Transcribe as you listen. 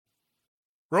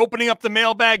We're opening up the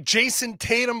mailbag. Jayson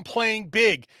Tatum playing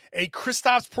big. A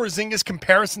Kristaps Porzingis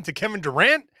comparison to Kevin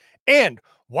Durant. And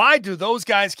why do those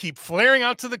guys keep flaring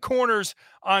out to the corners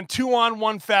on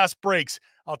 2-on-1 fast breaks?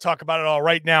 I'll talk about it all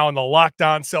right now on the Locked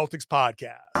On Celtics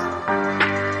podcast.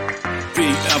 Be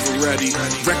ever ready.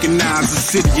 Recognize the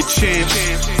city of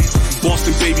champs.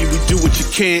 Boston, baby, we do what you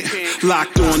can't.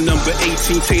 Locked on number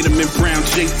 18, Tatum and Brown,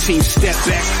 J-team, step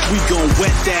back. We gon'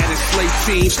 wet that and slay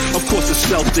teams. Of course the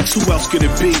Celtics, who else could it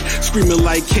be? Screaming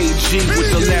like KG with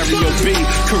the Larry O.B.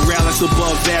 Corrales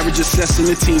above average, assessing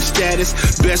the team status.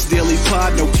 Best daily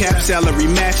pod, no cap, salary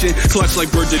matching. Clutch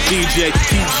like Bird the DJ,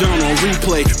 keep John on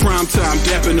replay. Prime time,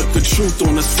 dapping up the truth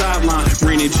on the sideline.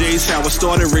 Raining J's, how it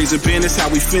started, raising banners, how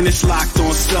we finished. Locked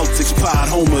on Celtics pod,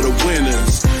 home of the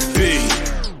winners. B.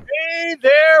 Hey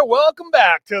there, welcome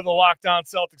back to the Locked On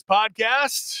Celtics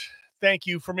podcast. Thank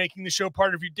you for making the show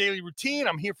part of your daily routine.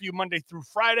 I'm here for you Monday through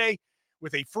Friday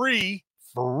with a free,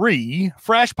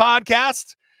 fresh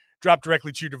podcast. Drop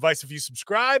directly to your device if you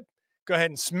subscribe. Go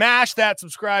ahead and smash that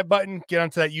subscribe button. Get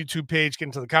onto that YouTube page, get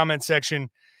into the comment section,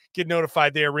 get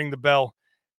notified there, ring the bell.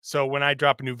 So when I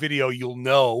drop a new video, you'll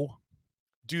know.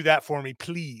 Do that for me,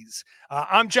 please.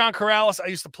 I'm John Corrales. I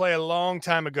used to play a long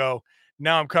time ago.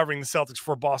 Now I'm covering the Celtics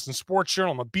for Boston Sports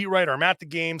Journal. I'm a beat writer. I'm at the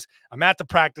games. I'm at the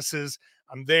practices.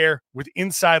 I'm there with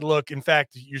inside look. In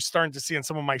fact, you're starting to see in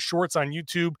some of my shorts on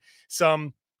YouTube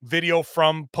some video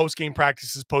from post-game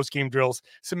practices, post-game drills,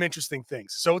 some interesting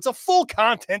things. So it's a full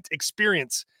content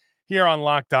experience here on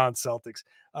Locked On Celtics.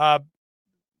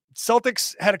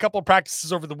 Celtics had a couple of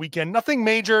practices over the weekend. Nothing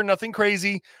major, nothing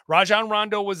crazy. Rajon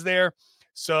Rondo was there.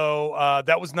 So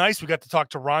that was nice. We got to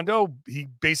talk to Rondo. He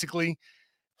basically,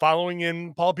 following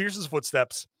in Paul Pierce's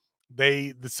footsteps,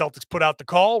 the Celtics put out the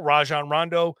call. Rajon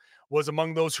Rondo was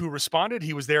among those who responded.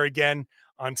 He was there again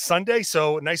on Sunday.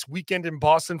 So a nice weekend in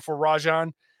Boston for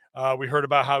Rajon. We heard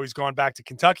about how he's gone back to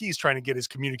Kentucky. He's trying to get his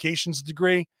communications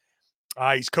degree.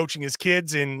 He's coaching his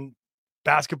kids in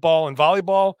basketball and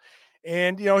volleyball.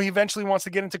 And, he eventually wants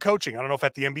to get into coaching. I don't know if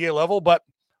at the NBA level, but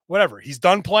whatever. He's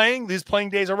done playing. His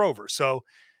playing days are over. So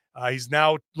he's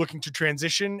now looking to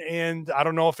transition. And I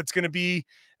don't know if it's going to be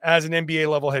as an NBA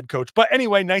level head coach. But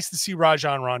anyway, nice to see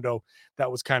Rajon Rondo. That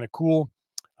was kind of cool.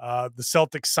 The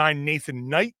Celtics signed Nathan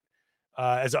Knight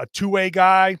as a two-way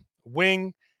guy,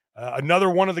 wing. Another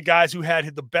one of the guys who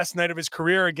had the best night of his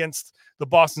career against the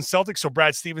Boston Celtics. So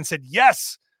Brad Stevens said,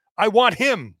 yes, I want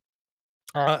him.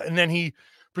 And then he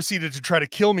proceeded to try to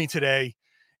kill me today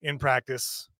in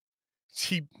practice.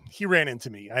 He ran into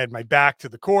me. I had my back to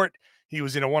the court. He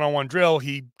was in a one-on-one drill.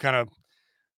 He kind of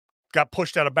got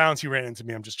pushed out of bounds. He ran into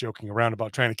me. I'm just joking around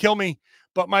about trying to kill me.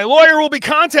 But my lawyer will be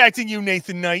contacting you,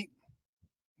 Nathan Knight.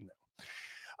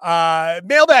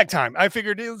 Mailbag time. I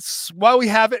figured while we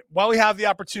have the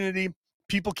opportunity,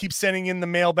 people keep sending in the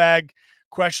mailbag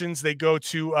questions. They go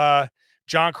to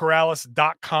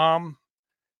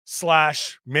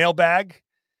johncorrales.com/mailbag,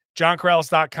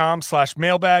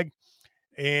 johncorrales.com/mailbag.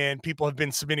 And people have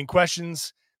been submitting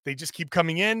questions. They just keep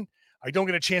coming in. I don't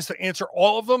get a chance to answer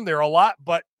all of them. There are a lot,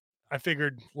 but I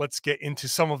figured let's get into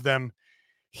some of them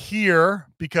here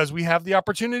because we have the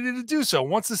opportunity to do so.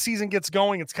 Once the season gets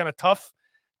going, it's kind of tough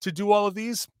to do all of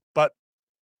these, but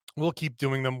we'll keep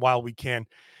doing them while we can.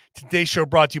 Today's show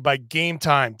brought to you by Game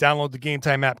Time. Download the Game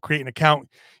Time app, create an account,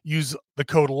 use the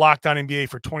code LOCKEDONNBA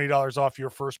for $20 off your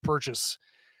first purchase.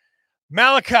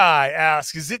 Malachi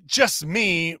asks, is it just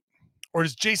me or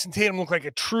does Jayson Tatum look like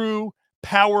a true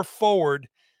power forward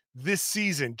this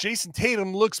season? Jayson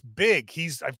Tatum looks big.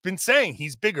 I've been saying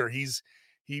he's bigger. He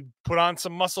put on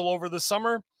some muscle over the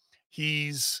summer.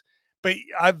 But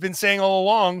I've been saying all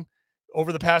along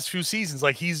over the past few seasons,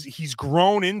 like he's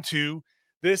grown into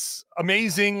this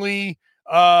amazingly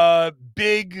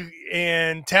big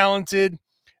and talented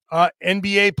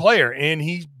NBA player, and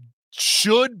he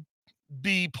should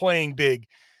be playing big.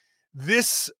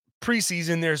 This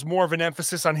preseason, there's more of an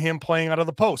emphasis on him playing out of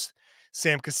the post.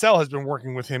 Sam Cassell has been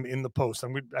working with him in the post.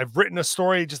 I've written a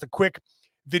story, just a quick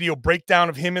video breakdown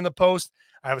of him in the post.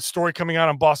 I have a story coming out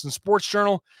on Boston Sports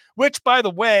Journal, which, by the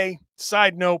way,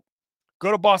 side note, go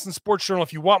to Boston Sports Journal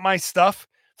if you want my stuff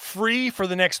free for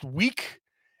the next week.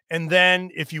 And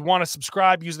then if you want to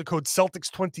subscribe, use the code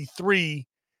Celtics23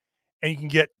 and you can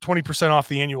get 20% off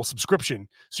the annual subscription.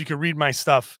 So you can read my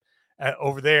stuff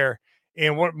over there.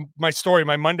 And my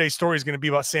Monday story is going to be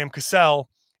about Sam Cassell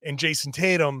and Jayson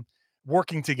Tatum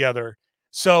working together.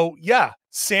 So yeah,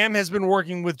 Sam has been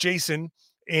working with Jayson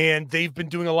and they've been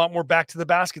doing a lot more back to the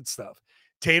basket stuff.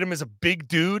 Tatum is a big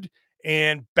dude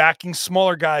and backing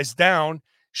smaller guys down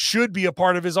should be a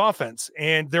part of his offense.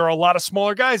 And there are a lot of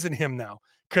smaller guys than him now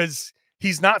because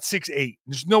He's not 6'8".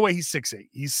 There's no way he's 6'8".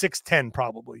 He's 6'10"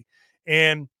 probably.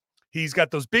 And he's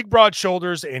got those big, broad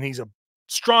shoulders, and he's a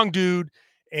strong dude,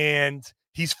 and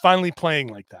he's finally playing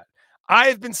like that. I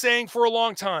have been saying for a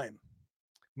long time,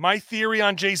 my theory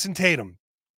on Jayson Tatum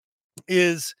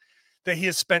is that he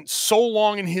has spent so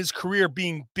long in his career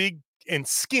being big and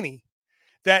skinny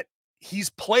that he's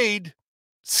played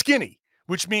skinny,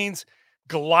 which means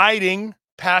gliding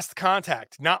past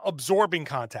contact, not absorbing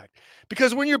contact.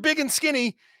 Because when you're big and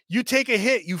skinny, you take a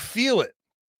hit, you feel it.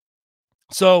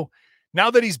 So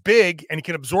now that he's big and he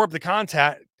can absorb the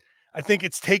contact, I think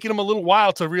it's taken him a little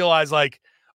while to realize, like,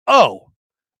 oh,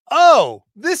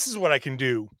 this is what I can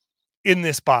do in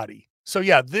this body. So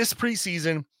yeah, this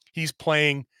preseason, he's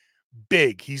playing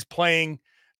big. He's playing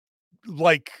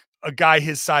like a guy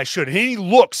his size should. And he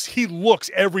looks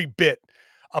every bit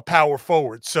a power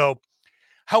forward. So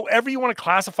however you want to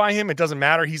classify him, it doesn't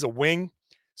matter. He's a wing.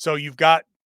 So you've got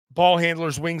ball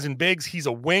handlers, wings, and bigs. He's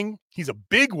a wing. He's a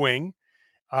big wing.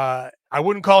 I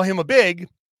wouldn't call him a big,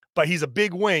 but he's a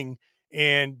big wing,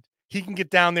 and he can get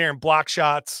down there and block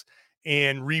shots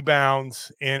and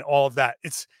rebounds and all of that.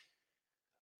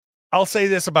 I'll say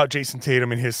this about Jayson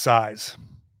Tatum and his size.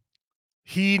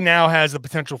 He now has the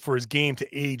potential for his game to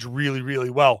age really, really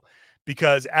well,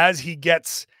 because as he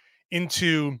gets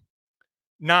into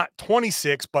not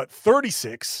 26, but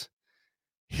 36,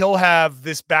 he'll have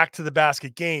this back to the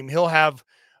basket game. He'll have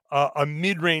a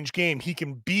mid-range game. He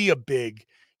can be a big.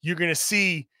 You're going to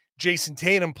see Jayson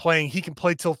Tatum playing. He can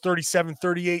play till 37,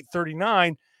 38,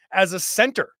 39 as a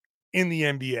center in the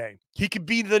NBA. He could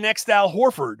be the next Al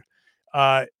Horford.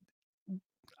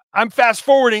 I'm fast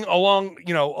forwarding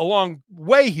along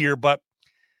way here, but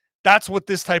that's what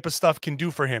this type of stuff can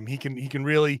do for him. He can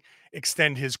really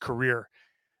extend his career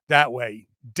that way.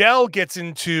 Dell gets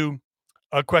into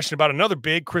a question about another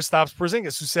big, Kristaps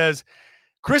Porzingis, who says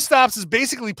Kristaps is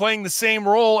basically playing the same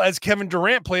role as Kevin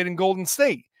Durant played in Golden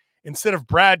State. Instead of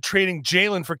Brad trading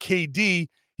Jaylen for KD,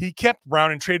 he kept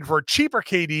Brown and traded for a cheaper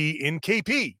KD in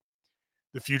KP.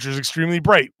 The future is extremely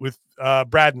bright with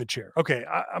Brad in the chair. Okay,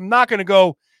 I'm not going to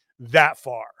go that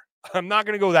far.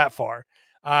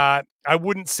 I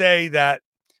wouldn't say that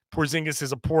Porzingis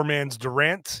is a poor man's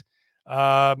Durant,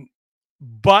 but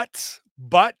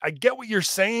I get what you're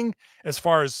saying as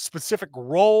far as specific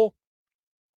role.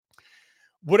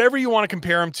 Whatever you want to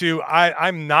compare him to,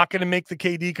 I'm not going to make the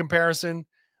KD comparison,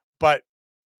 but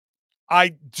I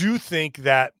do think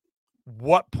that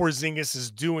what Porzingis is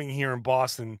doing here in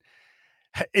Boston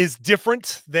is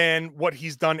different than what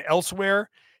he's done elsewhere.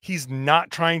 He's not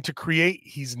trying to create.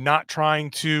 He's not trying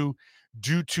to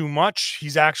do too much.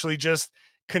 He's actually just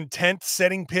content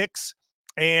setting picks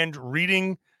and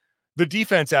reading the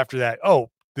defense after that. Oh,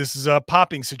 this is a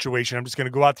popping situation. I'm just going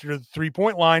to go out to the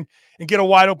 3-point line and get a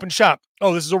wide open shot.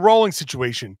 Oh, this is a rolling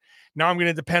situation. Now I'm going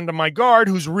to depend on my guard,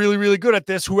 who's really, really good at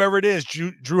this, whoever it is,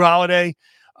 Drew Holiday,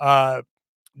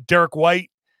 Derek White.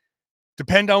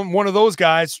 Depend on one of those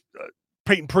guys,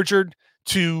 Peyton Pritchard,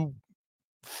 to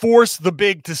force the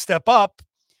big to step up.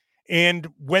 And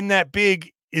when that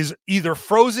big is either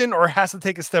frozen or has to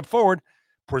take a step forward,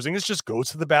 Porzingis just goes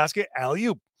to the basket,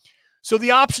 alley-oop. So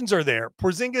the options are there.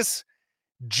 Porzingis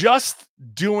just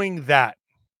doing that.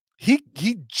 He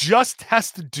just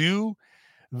has to do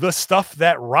the stuff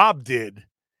that Rob did.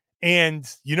 And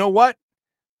you know what?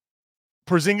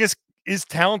 Porzingis is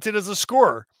talented as a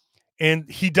scorer, and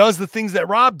he does the things that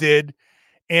Rob did,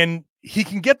 and he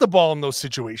can get the ball in those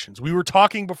situations. We were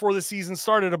talking before the season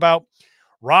started about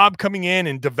Rob coming in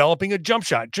and developing a jump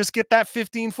shot. Just get that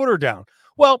 15-footer down.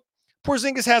 Well,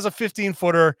 Porzingis has a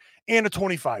 15-footer and a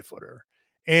 25-footer.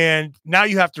 And now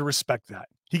you have to respect that.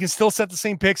 He can still set the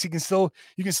same picks. You can still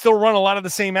run a lot of the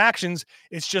same actions.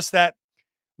 It's just that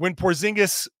when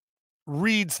Porzingis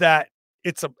reads that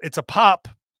it's a pop,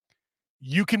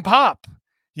 you can pop.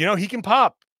 He can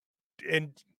pop.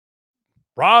 And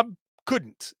Rob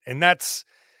couldn't. And that's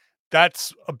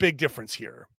a big difference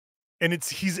here. And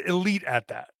he's elite at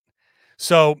that.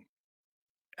 So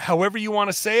however you want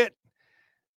to say it,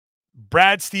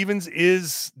 Brad Stevens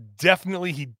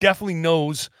he definitely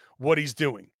knows what he's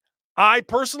doing. I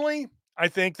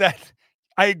think that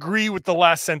I agree with the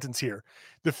last sentence here.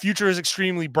 The future is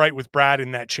extremely bright with Brad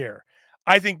in that chair.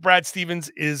 I think Brad Stevens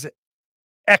is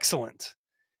excellent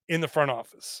in the front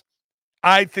office.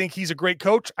 I think he's a great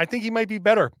coach. I think he might be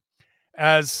better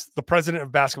as the president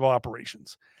of basketball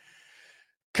operations.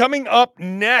 Coming up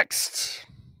next,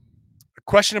 a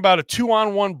question about a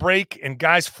 2-on-1 break and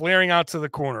guys flaring out to the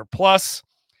corner. Plus,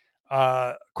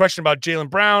 a question about Jaylen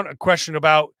Brown, a question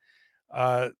about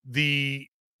the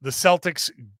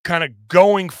Celtics kind of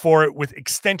going for it with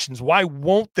extensions. Why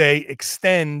won't they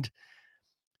extend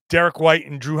Derek White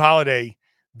and Drew Holiday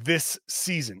this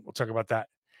season. We'll talk about that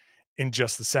in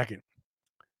just a second.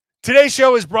 Today's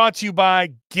show is brought to you by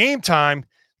Game Time.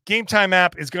 Game Time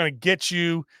app is going to get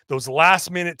you those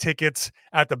last-minute tickets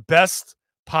at the best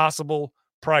possible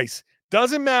price.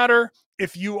 Doesn't matter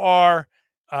if you are,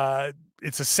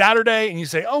 it's a Saturday and you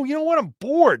say, oh, you know what? I'm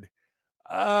bored.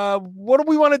 What do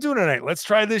we want to do tonight? Let's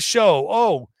try this show.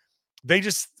 Oh, they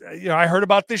just, I heard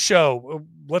about this show.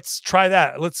 Let's try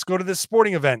that. Let's go to this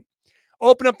sporting event.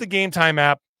 Open up the Game Time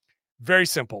app. Very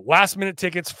simple. Last minute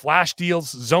tickets, flash deals,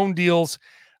 zone deals.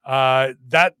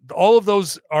 That all of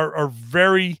those are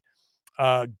very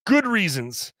good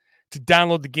reasons to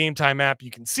download the Game Time app. You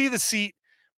can see the seat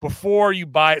before you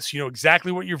buy it, so you know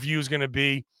exactly what your view is going to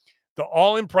be. The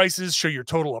all-in prices show your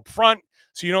total up front,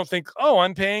 so you don't think, oh,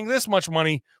 I'm paying this much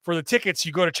money for the tickets.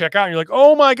 You go to check out, and you're like,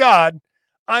 oh, my God,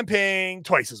 I'm paying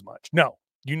twice as much. No,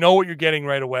 you know what you're getting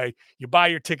right away. You buy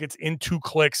your tickets in 2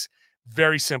 clicks.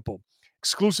 Very simple.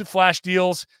 Exclusive flash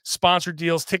deals, sponsored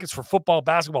deals, tickets for football,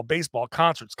 basketball, baseball,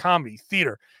 concerts, comedy,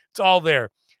 theater. It's all there.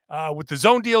 With the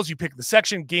zone deals, you pick the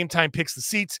section. Game Time picks the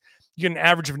seats. You get an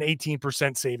average of an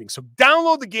 18% savings. So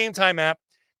download the Game Time app,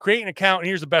 create an account, and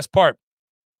here's the best part.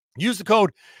 Use the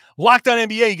code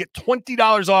LOCKEDONNBA. You get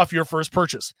 $20 off your first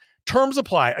purchase. Terms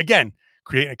apply. Again,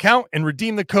 create an account and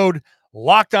redeem the code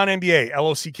LOCKEDONNBA,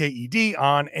 LOCKED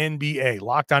on NBA.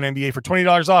 LOCKEDONNBA for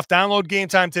 $20 off. Download Game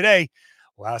Time today.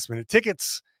 Last minute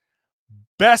tickets.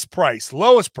 Best price,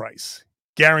 lowest price,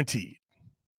 guaranteed.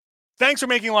 Thanks for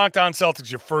making Locked On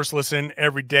Celtics your first listen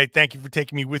every day. Thank you for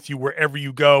taking me with you wherever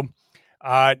you go.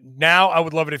 Now, I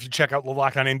would love it if you check out the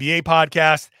Locked On NBA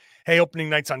podcast. Hey, opening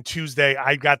night's on Tuesday.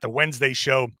 I got the Wednesday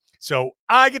show. So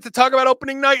I get to talk about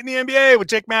opening night in the NBA with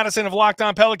Jake Madison of Locked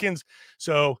On Pelicans.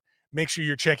 So make sure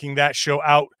you're checking that show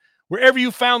out. Wherever you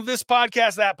found this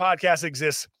podcast, that podcast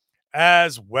exists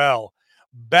as well.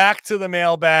 Back to the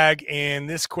mailbag, and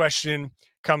this question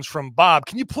comes from Bob.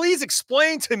 Can you please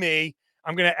explain to me,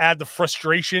 I'm going to add the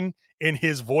frustration in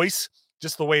his voice,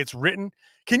 just the way it's written.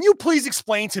 Can you please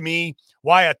explain to me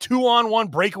why a 2-on-1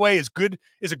 breakaway is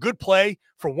a good play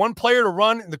for one player to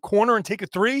run in the corner and take a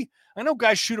three? I know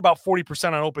guys shoot about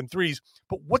 40% on open threes,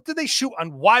 but what do they shoot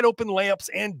on wide open layups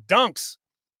and dunks?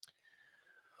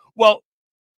 Well,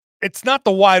 it's not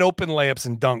the wide open layups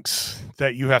and dunks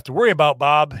that you have to worry about,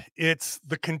 Bob. It's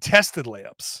the contested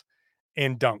layups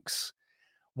and dunks.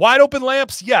 Wide open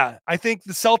layups, yeah. I think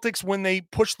the Celtics, when they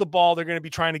push the ball, they're going to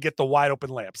be trying to get the wide open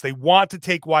layups. They want to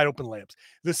take wide open layups.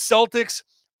 The Celtics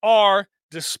are,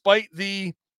 despite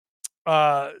the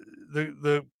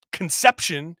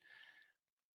conception,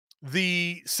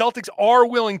 the Celtics are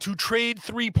willing to trade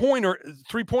three-point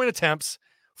attempts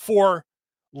for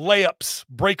layups,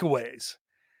 breakaways.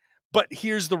 But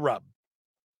here's the rub.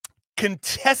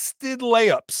 Contested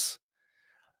layups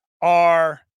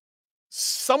are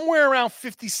somewhere around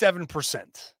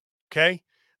 57%. Okay.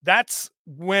 That's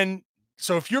when,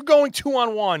 so if you're going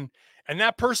 2-on-1 and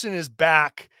that person is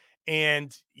back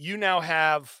and you now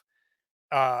have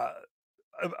a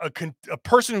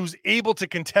person who's able to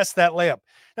contest that layup.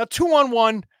 Now,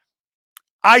 2-on-1,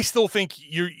 I still think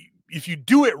if you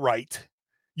do it right,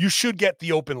 you should get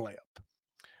the open layup.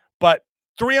 But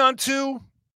 3-on-2,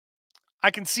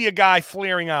 I can see a guy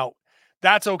flaring out.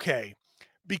 That's okay.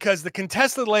 Because the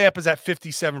contested layup is at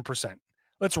 57%.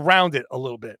 Let's round it a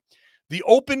little bit. The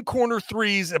open corner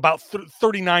threes about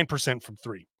 39% from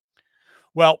three.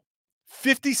 Well,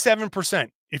 57%.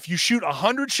 If you shoot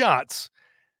 100 shots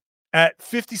at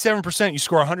 57%, you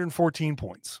score 114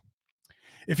 points.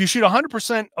 If you shoot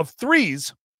 100% of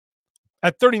threes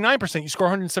at 39%, you score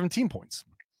 117 points.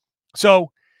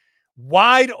 So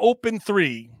wide open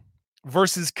three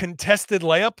versus contested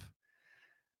layup,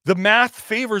 the math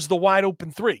favors the wide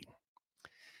open three.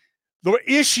 The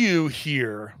issue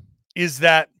here is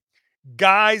that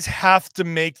guys have to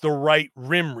make the right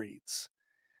rim reads.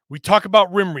 We talk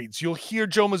about rim reads. You'll hear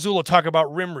Joe Mazzulla talk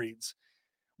about rim reads.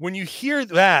 When you hear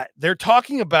that, they're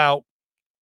talking about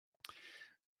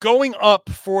going up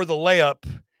for the layup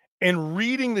and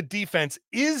reading the defense.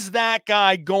 Is that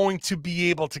guy going to be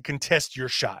able to contest your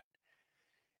shot?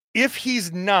 If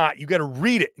he's not, you got to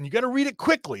read it, and you got to read it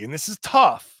quickly, and this is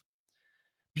tough.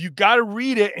 You got to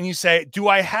read it, and you say, do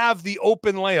I have the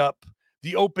open layup,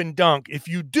 the open dunk? If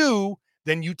you do,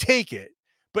 then you take it.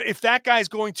 But if that guy's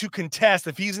going to contest,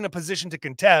 if he's in a position to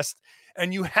contest,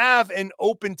 and you have an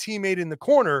open teammate in the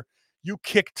corner, you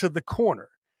kick to the corner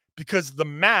because the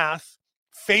math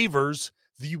favors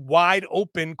the wide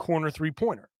open corner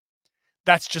three-pointer.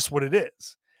 That's just what it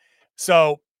is.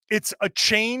 So it's a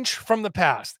change from the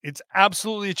past. It's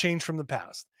absolutely a change from the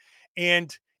past.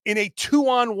 And in a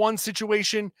 2-on-1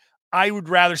 situation, I would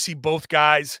rather see both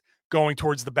guys going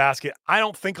towards the basket. I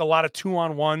don't think a lot of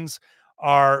 2-on-1s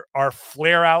are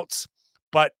flare outs,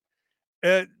 but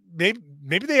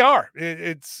maybe they are.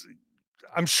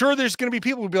 I'm sure there's going to be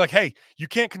people who be like, hey, you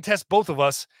can't contest both of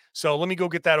us, so let me go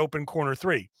get that open corner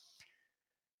three.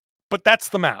 But that's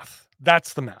the math.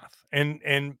 That's the math.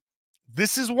 And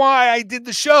this is why I did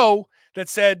the show that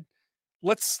said,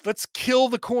 let's kill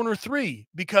the corner three,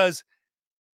 because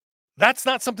that's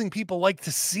not something people like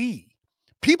to see.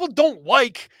 People don't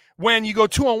like when you go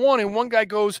 2-on-1 and one guy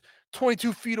goes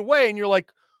 22 feet away and you're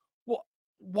like, well,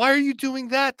 why are you doing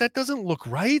that? That doesn't look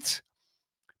right.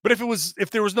 But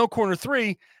if there was no corner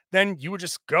three, then you would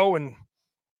just go and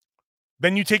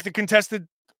then you take the contested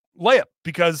layup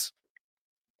because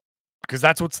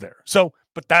that's what's there. So,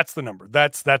 but that's the number.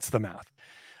 That's the math.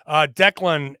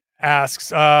 Declan asks,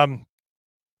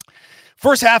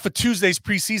 first half of Tuesday's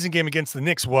preseason game against the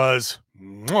Knicks was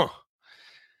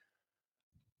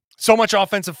so much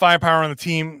offensive firepower on the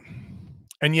team,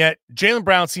 and yet Jaylen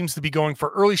Brown seems to be going for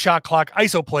early shot clock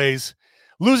ISO plays,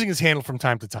 losing his handle from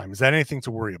time to time. Is that anything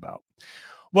to worry about?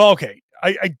 Well, okay.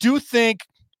 I do think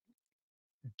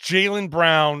Jaylen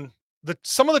Brown,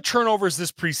 some of the turnovers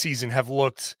this preseason have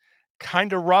looked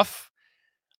kind of rough.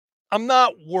 I'm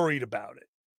not worried about it,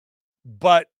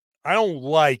 but I don't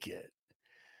like it.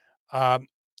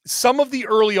 Some of the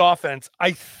early offense,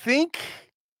 I think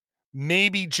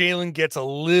maybe Jaylen gets a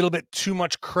little bit too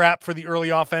much crap for the early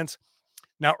offense.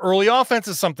 Now, early offense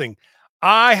is something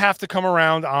I have to come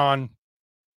around on,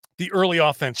 the early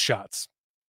offense shots,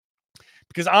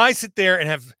 because I sit there and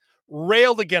have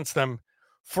railed against them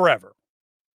forever.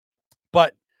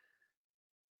 But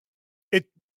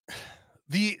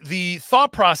the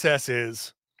thought process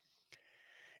is,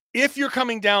 if you're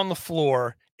coming down the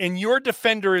floor and your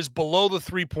defender is below the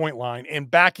 3-point line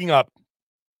and backing up,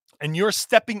 and you're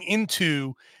stepping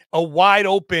into a wide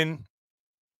open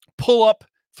pull-up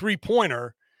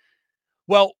 3-pointer,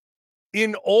 well,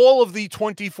 in all of the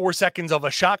 24 seconds of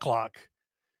a shot clock,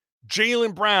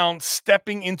 Jaylen Brown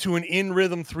stepping into an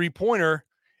in-rhythm 3-pointer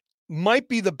might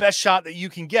be the best shot that you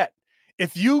can get.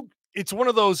 It's one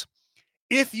of those,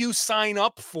 if you sign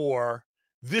up for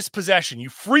this possession, you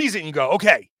freeze it and you go,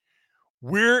 okay,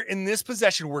 we're in this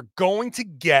possession, we're going to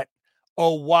get a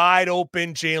wide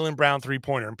open Jaylen Brown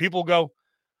 3-pointer. And people go,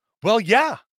 well,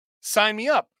 yeah, sign me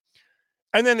up.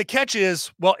 And then the catch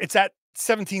is, well, it's at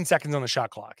 17 seconds on the shot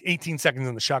clock, 18 seconds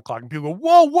on the shot clock. And people go,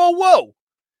 whoa, whoa, whoa.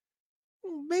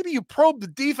 Maybe you probe the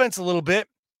defense a little bit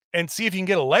and see if you can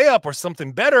get a layup or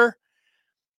something better,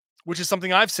 which is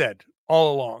something I've said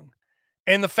all along.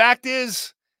 And the fact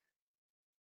is,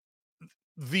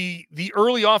 the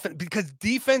early offense, because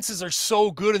defenses are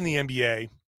so good in the NBA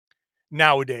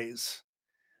nowadays,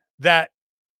 that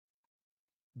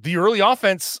the early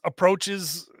offense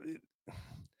approaches,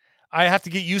 I have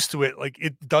to get used to it. Like,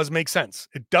 it does make sense.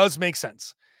 It does make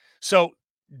sense. So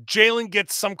Jaylen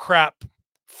gets some crap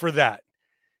for that.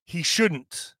 He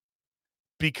shouldn't,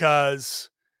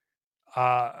 because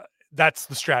that's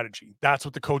the strategy. That's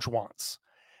what the coach wants.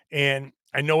 And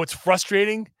I know it's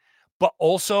frustrating, but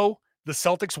also the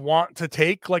Celtics want to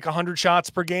take like 100 shots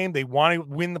per game. They want to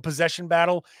win the possession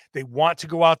battle. They want to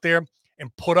go out there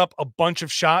and put up a bunch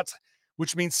of shots,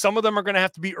 which means some of them are going to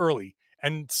have to be early.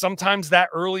 And sometimes that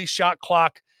early shot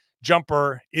clock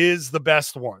jumper is the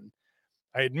best one.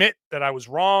 I admit that I was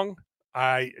wrong.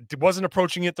 I wasn't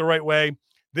approaching it the right way.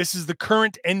 This is the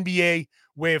current NBA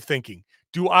way of thinking.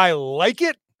 Do I like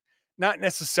it? Not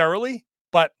necessarily,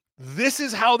 but this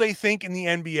is how they think in the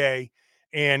NBA.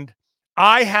 And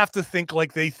I have to think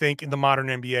like they think in the modern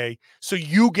NBA, so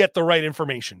you get the right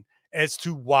information as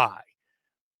to why.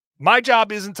 My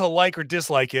job isn't to like or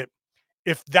dislike it.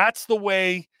 If that's the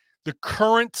way the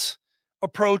current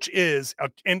approach is,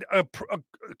 and a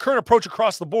current approach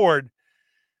across the board,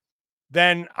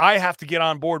 then I have to get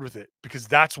on board with it, because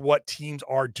that's what teams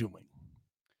are doing.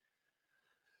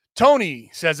 Tony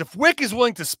says, if Wick is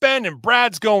willing to spend and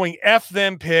Brad's going F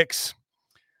them picks,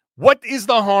 what is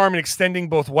the harm in extending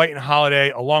both White and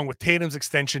Holiday along with Tatum's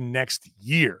extension next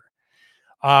year?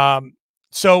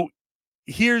 So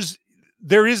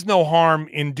there is no harm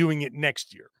in doing it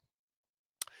next year.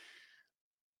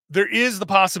 There is the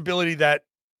possibility that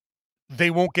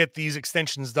they won't get these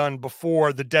extensions done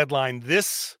before the deadline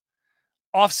this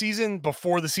offseason,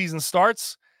 before the season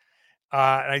starts.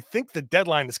 And I think the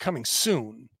deadline is coming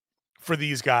soon for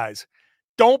these guys.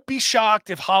 Don't be shocked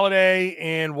if Holiday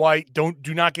and White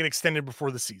do not get extended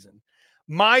before the season.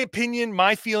 My opinion,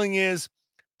 my feeling is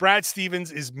Brad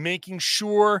Stevens is making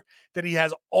sure that he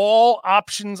has all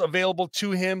options available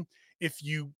to him. If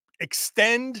you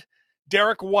extend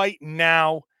Derek White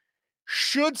now,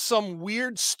 should some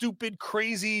weird, stupid,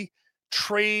 crazy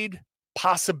trade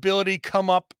possibility come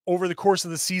up over the course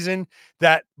of the season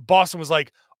that Boston was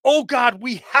like, oh God,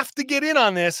 we have to get in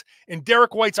on this, and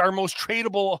Derek White's our most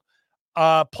tradable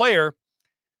player.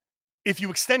 If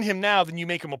you extend him now, then you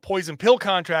make him a poison pill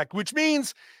contract, which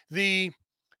means the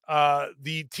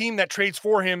team that trades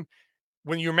for him,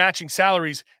 when you're matching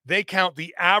salaries, they count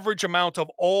the average amount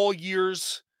of all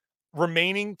years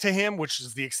remaining to him, which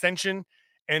is the extension,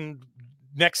 and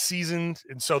next season.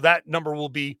 And so that number will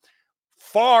be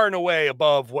far and away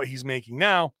above what he's making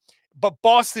now. But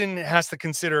Boston has to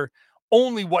consider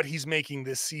only what he's making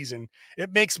this season.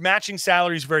 It makes matching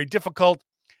salaries very difficult.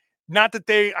 Not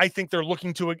that I think they're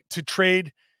looking to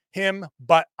trade him,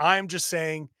 but I'm just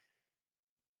saying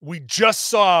we just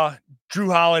saw Drew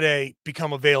Holiday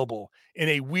become available in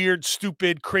a weird,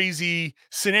 stupid, crazy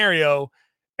scenario,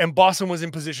 and Boston was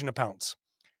in position to pounce.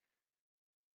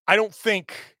 I don't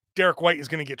think Derek White is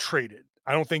going to get traded.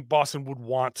 I don't think Boston would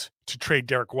want to trade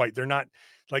Derek White. They're not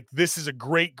like, this is a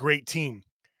great, great team.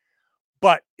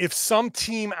 But if some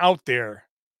team out there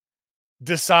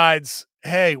decides,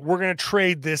 hey, we're going to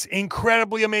trade this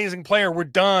incredibly amazing player, we're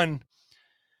done,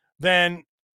 then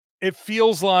it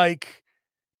feels like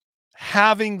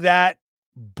having that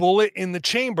bullet in the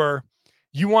chamber,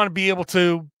 you want to be able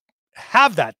to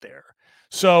have that there.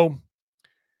 So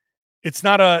it's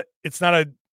not a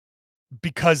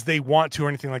because they want to or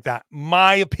anything like that.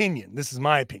 My opinion, this is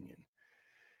my opinion.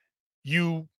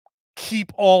 You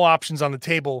keep all options on the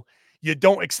table. You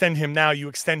don't extend him now. You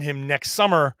extend him next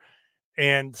summer,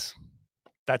 and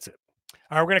that's it.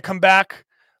 All right, we're going to come back.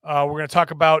 We're going to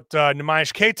talk about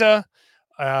Neemias Queta,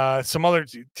 some other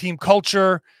team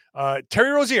culture.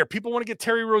 Terry Rozier. People want to get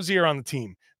Terry Rozier on the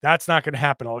team. That's not going to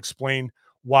happen. I'll explain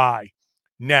why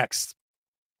next.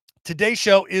 Today's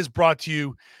show is brought to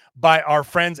you by our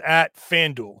friends at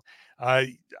FanDuel.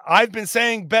 I've been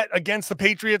saying bet against the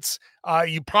Patriots.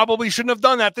 You probably shouldn't have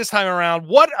done that this time around.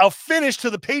 What a finish to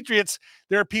the Patriots.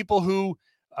 There are people who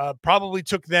probably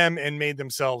took them and made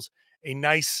themselves a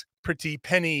nice, pretty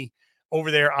penny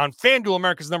over there on FanDuel,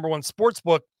 America's #1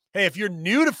 sportsbook. Hey, if you're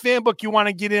new to FanBook, you want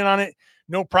to get in on it,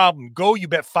 no problem. Go, you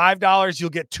bet $5, you'll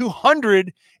get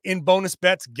 $200 in bonus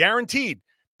bets guaranteed.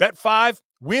 Bet 5,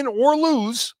 win or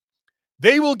lose,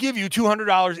 they will give you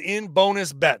 $200 in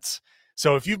bonus bets.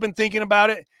 So if you've been thinking about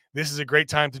it, this is a great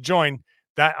time to join.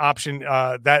 That option,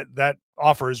 that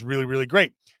offer is really, really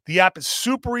great. The app is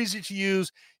super easy to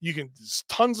use. There's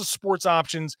tons of sports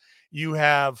options. You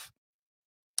have,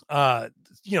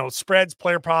 spreads,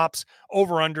 player props,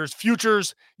 over-unders,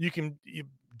 futures.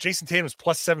 Jayson Tatum is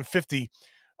plus 750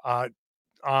 on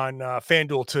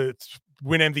FanDuel to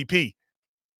win MVP.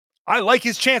 I like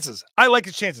his chances.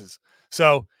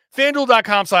 So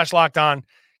FanDuel.com/lockedon.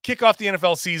 Kick off the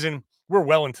NFL season. We're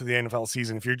well into the NFL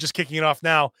season. If you're just kicking it off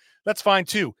now, that's fine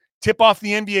too. Tip off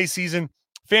the NBA season.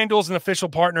 FanDuel's an official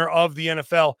partner of the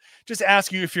NFL. Just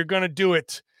ask you if you're going to do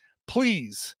it.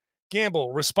 Please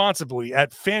gamble responsibly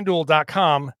at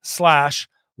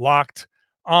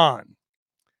FanDuel.com/lockedon.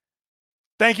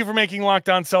 Thank you for making Locked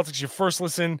On Celtics your first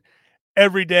listen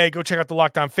every day. Go check out the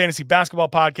Locked On Fantasy Basketball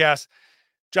Podcast.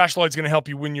 Josh Lloyd's going to help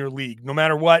you win your league. No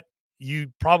matter what,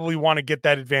 you probably want to get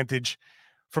that advantage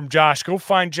from Josh. Go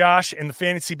find Josh and the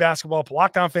Fantasy Basketball,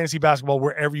 Locked On Fantasy Basketball,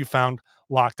 wherever you found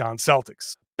Locked On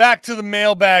Celtics. Back to the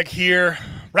mailbag here.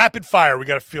 Rapid fire. We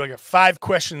got 5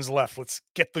 questions left. Let's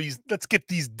get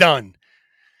these done.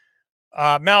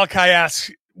 Malachi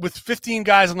asks, with 15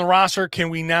 guys on the roster, can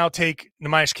we now take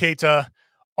Neemias Queta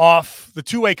off the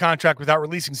two-way contract without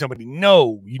releasing somebody?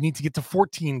 No, you need to get to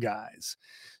 14 guys.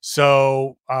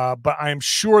 So, but I'm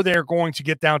sure they're going to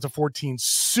get down to 14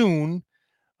 soon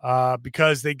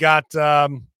because they got,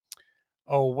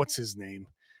 what's his name?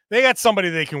 They got somebody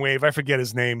they can waive. I forget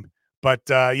his name, but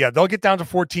they'll get down to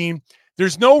 14.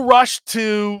 There's no rush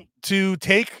to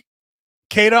take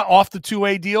Queta off the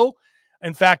two-way deal.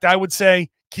 In fact, I would say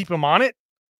keep him on it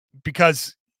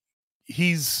because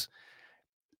it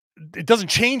doesn't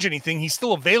change anything. He's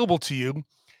still available to you.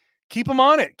 Keep him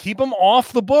on it. Keep him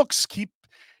off the books.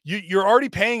 You're already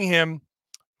paying him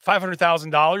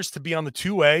 $500,000 to be on the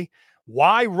two-way.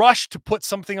 Why rush to put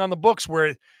something on the books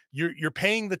where you're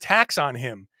paying the tax on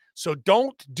him? So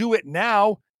don't do it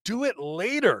now. Do it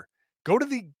later.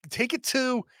 Take it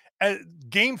to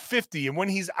game 50, and when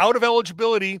he's out of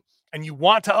eligibility and you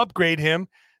want to upgrade him,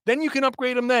 then you can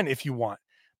upgrade him then if you want.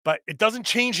 But it doesn't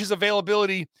change his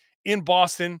availability in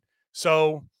Boston,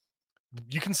 so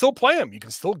you can still play him. You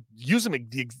can still use him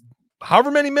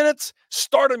however many minutes.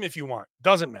 Start him if you want.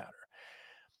 Doesn't matter.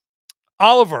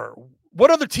 Oliver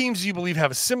What other teams do you believe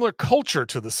have a similar culture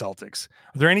to the Celtics?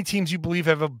 Are there any teams you believe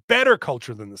have a better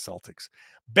culture than the Celtics?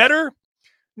 Better?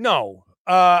 No.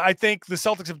 I think the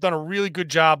Celtics have done a really good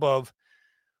job of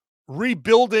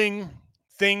rebuilding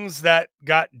things that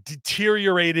got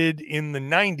deteriorated in the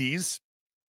 90s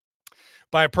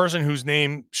by a person whose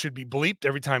name should be bleeped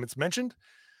every time it's mentioned.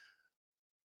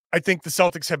 I think the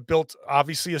Celtics have built,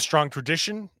 obviously, a strong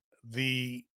tradition.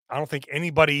 I don't think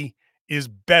anybody is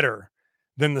better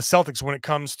than the Celtics when it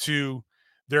comes to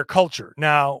their culture.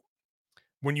 Now,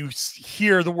 when you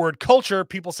hear the word culture,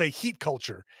 people say heat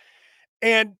culture.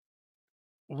 And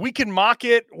we can mock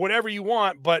it, whatever you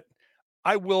want, but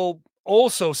I will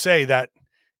also say that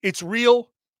it's real.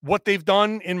 What they've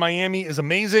done in Miami is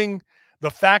amazing.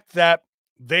 The fact that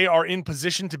they are in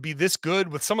position to be this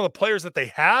good with some of the players that they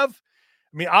have.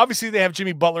 I mean, obviously they have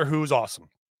Jimmy Butler, who's awesome,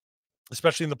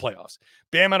 especially in the playoffs.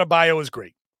 Bam Adebayo is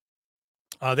great.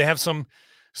 They have some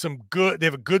good. They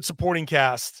have a good supporting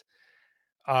cast,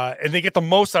 and they get the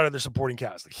most out of their supporting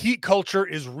cast. The heat culture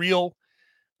is real.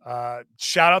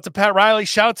 Shout out to Pat Riley.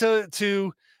 Shout out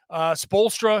to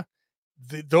Spoelstra.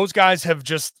 Those guys have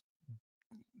just,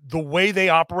 the way they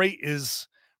operate is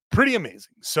pretty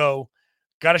amazing. So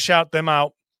got to shout them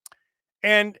out.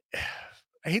 And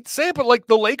I hate to say it, but like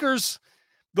the Lakers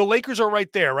are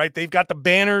right there, right? They've got the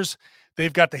banners,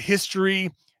 they've got the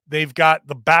history, they've got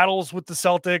the battles with the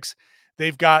Celtics,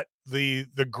 they've got the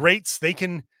greats. They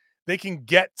can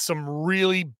get some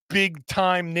really big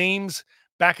time names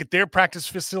back at their practice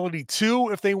facility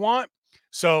too if they want.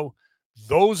 So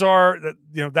those are,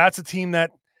 that's a team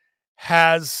that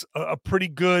has a pretty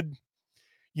good,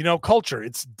 culture.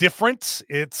 It's different.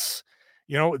 It's,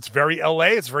 it's very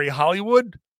LA, it's very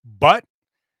Hollywood, but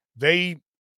they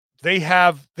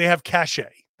have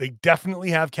cachet. They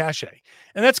definitely have cachet.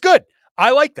 And that's good.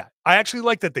 I like that. I actually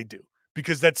like that they do,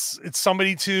 because it's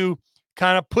somebody to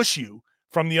kind of push you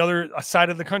from the other side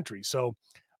of the country. So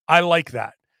I like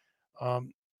that.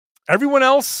 Everyone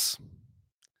else,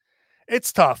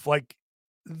 it's tough. Like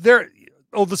the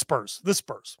Spurs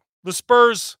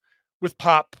with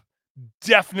Pop.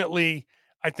 Definitely.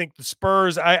 I think the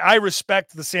Spurs, I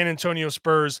respect the San Antonio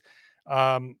Spurs.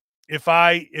 If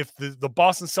the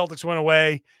Boston Celtics went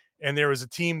away and there was a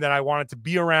team that I wanted to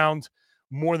be around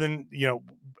more than,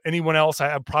 anyone else,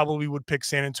 I probably would pick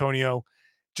San Antonio.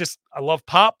 Just, I love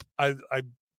Pop. I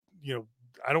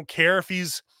don't care if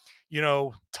he's,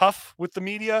 tough with the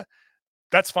media.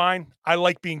 That's fine. I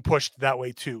like being pushed that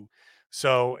way too.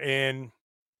 So, and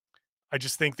I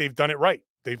just think they've done it right.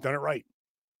 They've done it right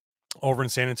over in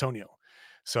San Antonio.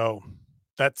 So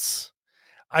that's,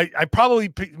 I probably,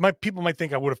 people might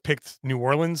think I would have picked New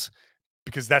Orleans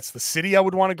because that's the city I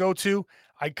would want to go to.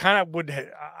 I kind of would.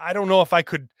 I don't know if I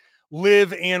could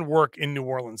live and work in New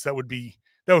Orleans. That would be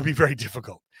very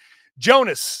difficult.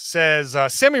 Jonas says,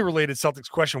 semi-related Celtics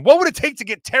question: what would it take to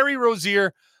get Terry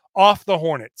Rozier off the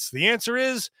Hornets? The answer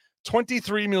is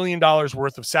 $23 million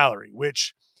worth of salary,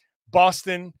 which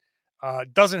Boston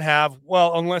doesn't have.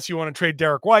 Well, unless you want to trade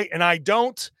Derek White, and I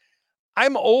don't.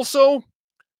 I'm also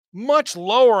much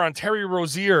lower on Terry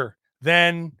Rozier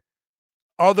than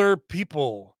other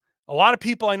people. A lot of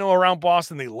people I know around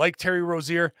Boston, they like Terry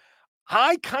Rozier.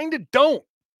 I kind of don't.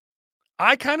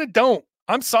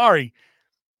 I'm sorry.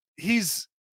 He's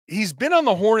been on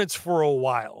the Hornets for a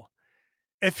while.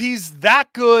 If he's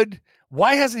that good,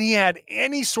 why hasn't he had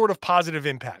any sort of positive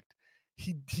impact?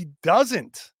 He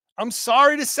doesn't. I'm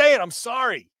sorry to say it. I'm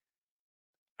sorry.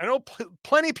 I know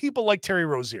plenty of people like Terry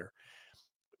Rozier.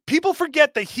 People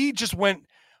forget that he just went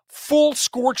full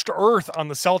scorched earth on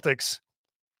the Celtics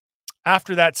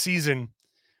after that season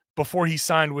before he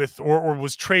signed with or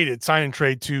was traded, sign and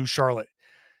trade to Charlotte.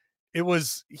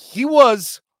 He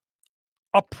was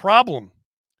a problem.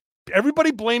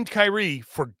 Everybody blamed Kyrie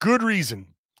for good reason,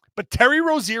 but Terry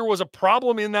Rozier was a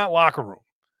problem in that locker room.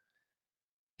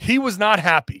 He was not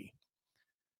happy.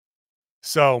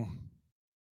 So,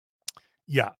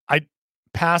 yeah, I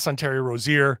pass on Terry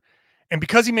Rozier. And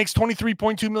because he makes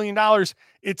 $23.2 million,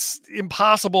 it's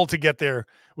impossible to get there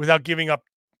without giving up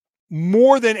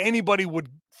more than anybody would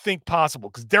think possible,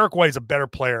 because Derek White is a better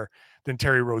player than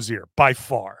Terry Rozier by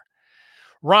far.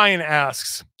 Ryan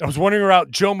asks, I was wondering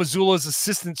about Joe Mazzulla's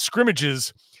assistant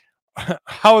scrimmages.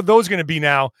 How are those going to be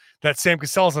now that Sam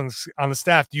Cassell's on the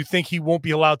staff? Do you think he won't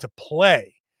be allowed to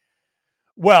play?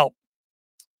 Well,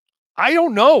 I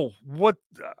don't know.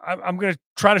 I'm going to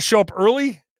try to show up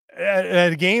early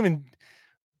at a game and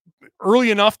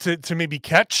early enough to maybe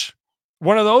catch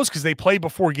one of those, because they play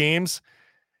before games.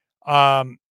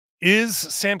 Is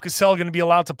Sam Cassell going to be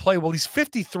allowed to play? Well, he's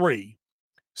 53.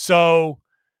 So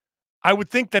I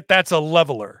would think that that's a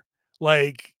leveler.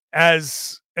 Like,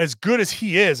 as good as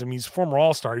he is, I mean, he's former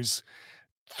All-Star, he's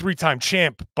 3-time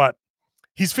champ, but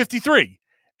he's 53.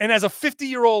 And as a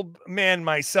 50-year-old man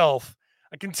myself,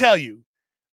 I can tell you,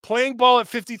 playing ball at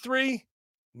 53,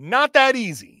 not that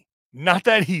easy. Not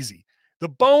that easy. The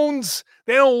bones,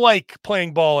 they don't like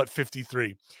playing ball at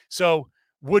 53. So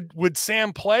would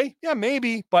Sam play? Yeah,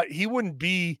 maybe, but he wouldn't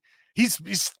be. He's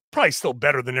probably still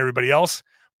better than everybody else,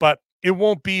 but it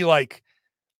won't be like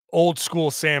old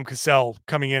school Sam Cassell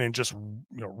coming in and just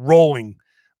rolling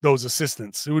those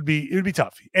assistants. It would be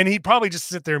tough, and he'd probably just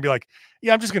sit there and be like,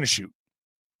 "Yeah, I'm just going to shoot."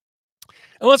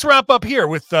 And let's wrap up here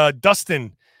with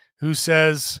Dustin, who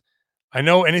says, I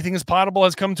know anything is potable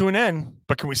has come to an end,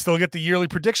 but can we still get the yearly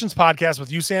predictions podcast with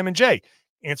you, Sam, and Jay?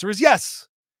 Answer is yes.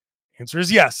 Answer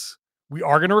is yes. We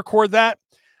are going to record that.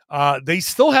 They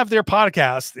still have their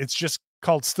podcast. It's just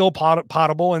called Still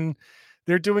Potable, and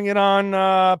they're doing it on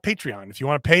Patreon. If you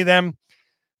want to pay them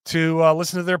to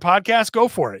listen to their podcast, go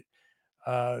for it.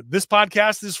 This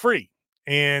podcast is free,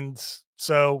 and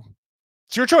so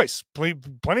it's your choice.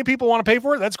 Plenty of people want to pay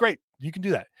for it. That's great. You can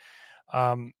do that.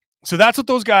 So that's what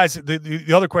those guys,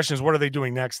 the other question is, what are they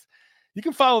doing next? You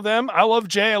can follow them. I love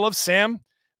Jay. I love Sam.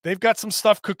 They've got some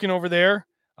stuff cooking over there.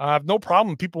 I have no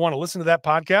problem. People want to listen to that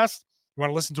podcast. You want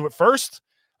to listen to it first?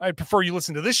 I prefer you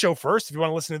listen to this show first. If you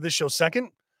want to listen to this show second,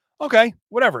 okay,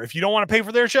 whatever. If you don't want to pay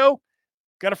for their show,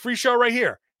 got a free show right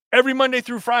here every Monday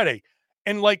through Friday.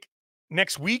 And like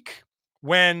next week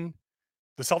when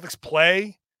the Celtics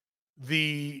play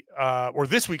or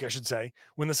this week, I should say,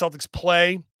 when the Celtics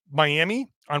play Miami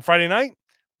on Friday night,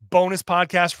 bonus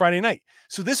podcast Friday night.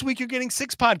 So this week you're getting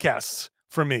 6 podcasts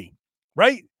from me,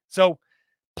 right? So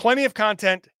plenty of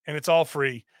content, and it's all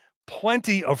free.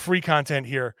 Plenty of free content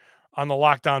here on the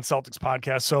Locked On Celtics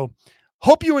podcast. So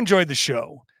hope you enjoyed the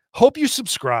show. Hope you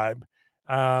subscribe.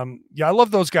 Yeah, I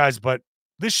love those guys, but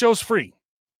this show's free.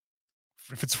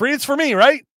 If it's free, it's for me,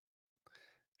 right?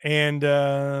 And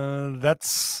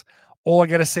that's all I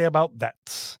got to say about that.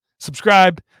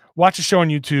 Subscribe, watch the show on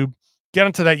YouTube, get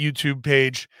onto that YouTube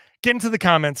page, get into the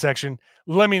comment section.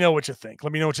 Let me know what you think.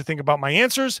 Let me know what you think about my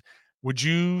answers. Would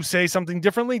you say something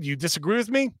differently? Do you disagree with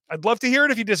me? I'd love to hear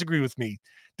it if you disagree with me.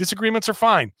 Disagreements are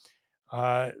fine.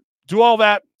 Do all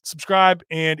that, subscribe,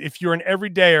 and if you're an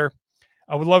everydayer,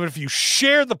 I would love it if you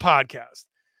share the podcast.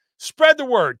 Spread the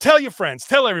word. Tell your friends.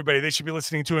 Tell everybody they should be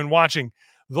listening to and watching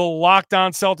the Locked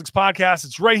On Celtics podcast.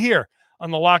 It's right here on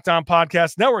the Locked On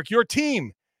Podcast Network, your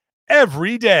team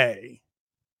every day.